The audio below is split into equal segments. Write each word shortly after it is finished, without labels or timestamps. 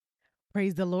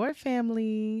Praise the Lord,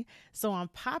 family. So, I'm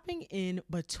popping in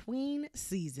between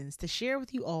seasons to share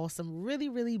with you all some really,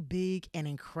 really big and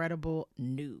incredible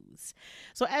news.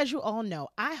 So, as you all know,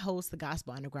 I host the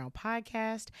Gospel Underground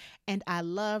podcast, and I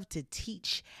love to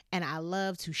teach and I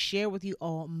love to share with you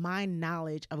all my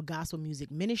knowledge of gospel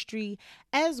music ministry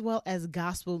as well as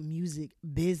gospel music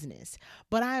business.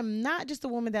 But I am not just a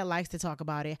woman that likes to talk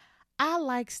about it. I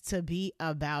likes to be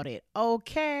about it.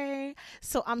 Okay.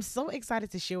 So I'm so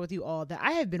excited to share with you all that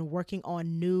I have been working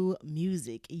on new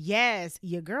music. Yes,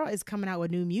 your girl is coming out with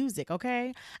new music.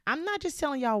 Okay. I'm not just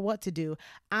telling y'all what to do.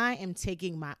 I am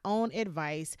taking my own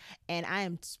advice and I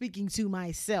am speaking to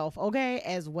myself. Okay.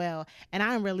 As well. And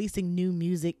I am releasing new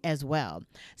music as well.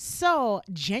 So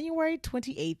January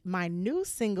 28th, my new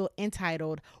single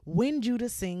entitled When Judah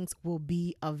Sings will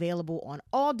be available on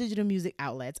all digital music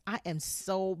outlets. I am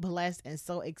so blessed and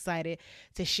so excited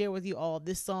to share with you all.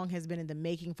 This song has been in the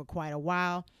making for quite a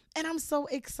while, and I'm so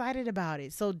excited about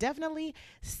it. So definitely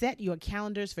set your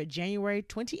calendars for January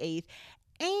 28th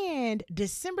and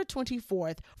December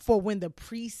 24th for when the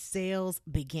pre sales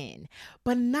begin.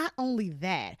 But not only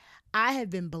that, I have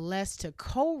been blessed to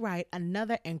co write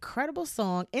another incredible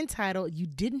song entitled You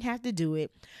Didn't Have to Do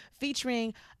It,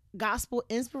 featuring gospel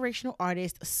inspirational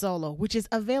artist Solo, which is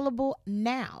available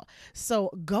now. So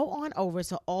go on over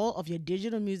to all of your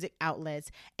digital music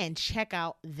outlets and check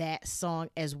out that song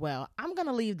as well. I'm going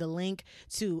to leave the link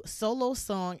to Solo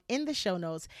song in the show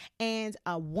notes. And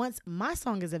once my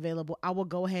song is available, I will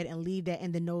go ahead and leave that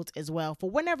in the notes as well for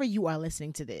whenever you are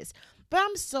listening to this. But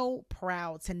I'm so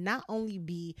proud to not only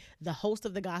be the host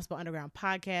of the Gospel Underground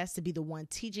podcast, to be the one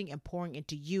teaching and pouring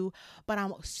into you, but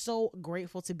I'm so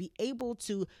grateful to be able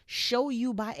to show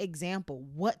you by example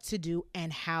what to do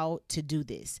and how to do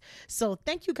this. So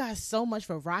thank you guys so much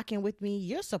for rocking with me.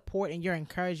 Your support and your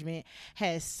encouragement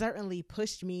has certainly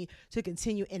pushed me to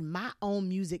continue in my own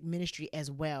music ministry as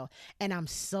well. And I'm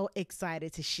so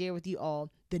excited to share with you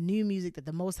all the new music that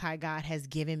the Most High God has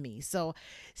given me. So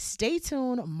stay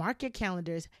tuned, mark your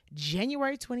calendars,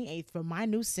 January 28th for my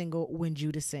new single, When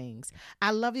Judah Sings.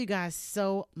 I love you guys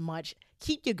so much.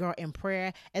 Keep your girl in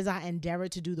prayer as I endeavor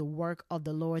to do the work of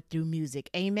the Lord through music.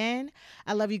 Amen.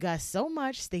 I love you guys so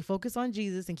much. Stay focused on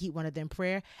Jesus and keep one of them in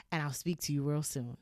prayer, and I'll speak to you real soon.